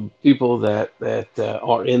 from people that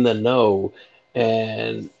are in the know.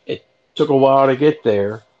 And it took a while to get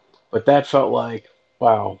there, but that felt like,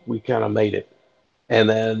 wow, we kind of made it. And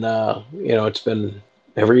then, it's been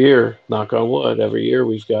every year, knock on wood, every year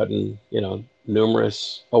we've gotten,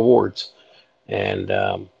 numerous awards. And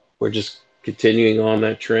we're just continuing on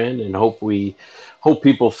that trend and hope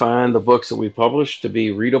people find the books that we publish to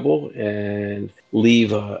be readable and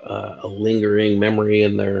leave a lingering memory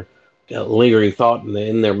in their, lingering thought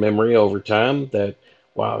in their memory over time that,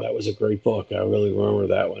 wow, that was a great book. I really remember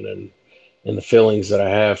that one. And the feelings that I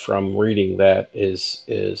have from reading that is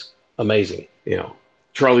amazing.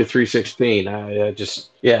 Charlie 316.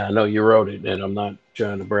 I know you wrote it, and I'm not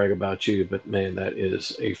trying to brag about you, but man, that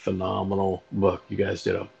is a phenomenal book. You guys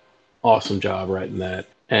did an awesome job writing that,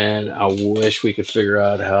 And I wish we could figure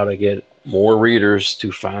out how to get more readers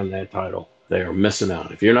to find that title. They are missing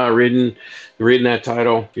out. If you're not reading that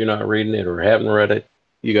title, if you're not reading it or haven't read it,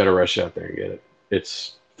 you got to rush out there and get it.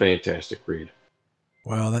 It's a fantastic read.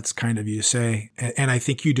 Well, that's kind of you to say. And I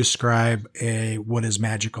think you describe what is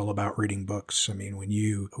magical about reading books. I mean,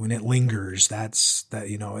 when it lingers, that's that,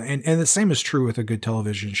 and the same is true with a good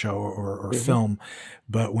television show or film.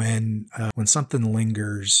 But when something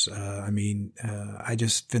lingers, I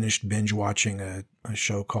just finished binge watching a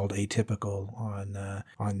show called Atypical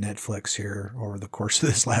on Netflix here over the course of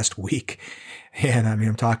this last week. And I mean,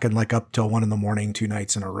 I'm talking like up till 1 a.m, 2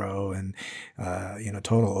 nights in a row, and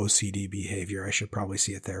total OCD behavior. I should probably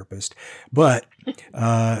see a therapist. But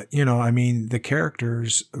the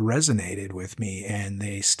characters resonated with me and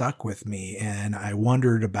they stuck with me, and I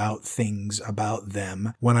wondered about things about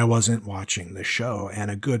them when I wasn't watching the show. And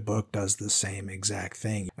a good book does the same exact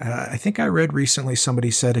thing. I think I read recently somebody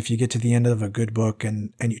said if you get to the end of a good book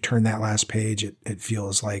and you turn that last page, it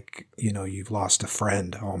feels like you've lost a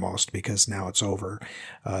friend almost, because now it's over.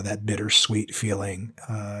 That bittersweet feeling.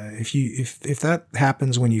 If that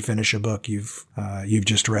happens when you finish a book, you've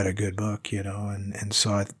just read a good book, and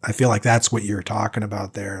so I feel like that's what you're talking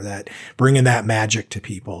about there, that bringing that magic to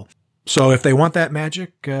people. So if they want that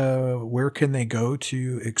magic, where can they go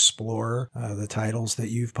to explore the titles that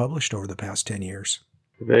you've published over the past 10 years?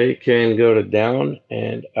 They can go to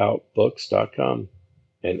downandoutbooks.com,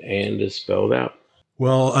 and is spelled out.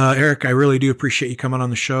 Well, Eric, I really do appreciate you coming on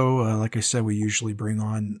the show. Like I said, we usually bring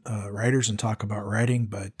on writers and talk about writing,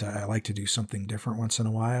 but I like to do something different once in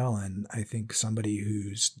a while. And I think somebody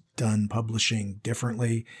who's done publishing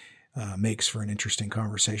differently makes for an interesting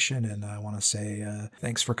conversation. And I want to say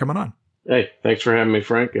thanks for coming on. Hey, thanks for having me,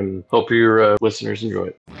 Frank, and hope your listeners enjoy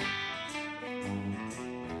it.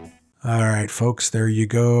 All right, folks, there you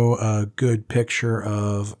go. A good picture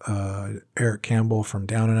of Eric Campbell from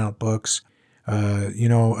Down and Out Books.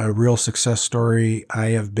 A real success story. I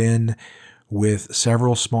have been with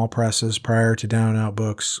several small presses prior to Down and Out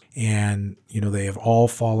Books, and they have all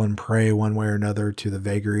fallen prey one way or another to the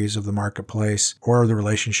vagaries of the marketplace, or the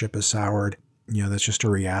relationship is soured. That's just a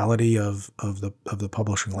reality of the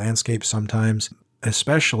publishing landscape sometimes,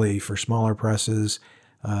 especially for smaller presses.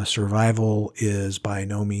 Survival is by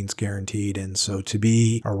no means guaranteed. And so to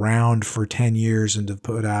be around for 10 years and to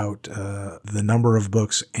put out the number of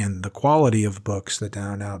books and the quality of books that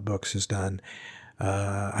Down and Out Books has done,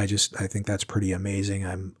 I think that's pretty amazing.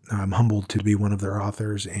 I'm humbled to be one of their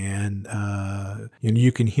authors, and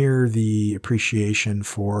you can hear the appreciation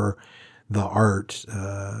for the art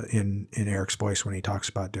in Eric's voice when he talks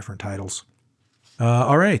about different titles.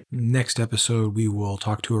 All right, next episode we will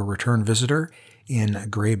talk to a return visitor in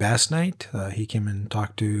Gray Bass Night. He came and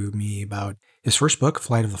talked to me about his first book,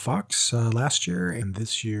 Flight of the Fox, last year, and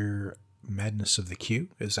this year Madness of the Q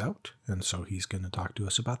is out, and so he's going to talk to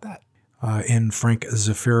us about that. In Frank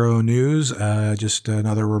Zafiro news, just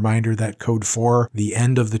another reminder that Code 4, the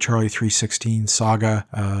end of the Charlie 316 saga,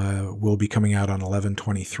 will be coming out on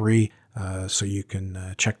 11/23. So you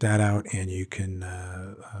can check that out, and you can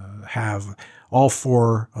have all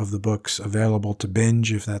 4 of the books available to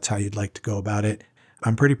binge if that's how you'd like to go about it.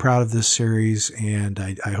 I'm pretty proud of this series, and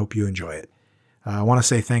I hope you enjoy it. I want to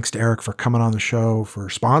say thanks to Eric for coming on the show, for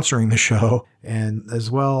sponsoring the show, and as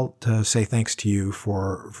well to say thanks to you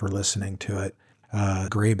for listening to it.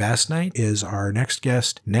 Gray Bass Night is our next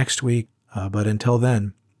guest next week, but until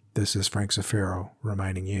then, this is Frank Zafiro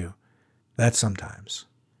reminding you that sometimes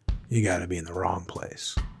you got to be in the wrong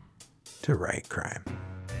place to write crime.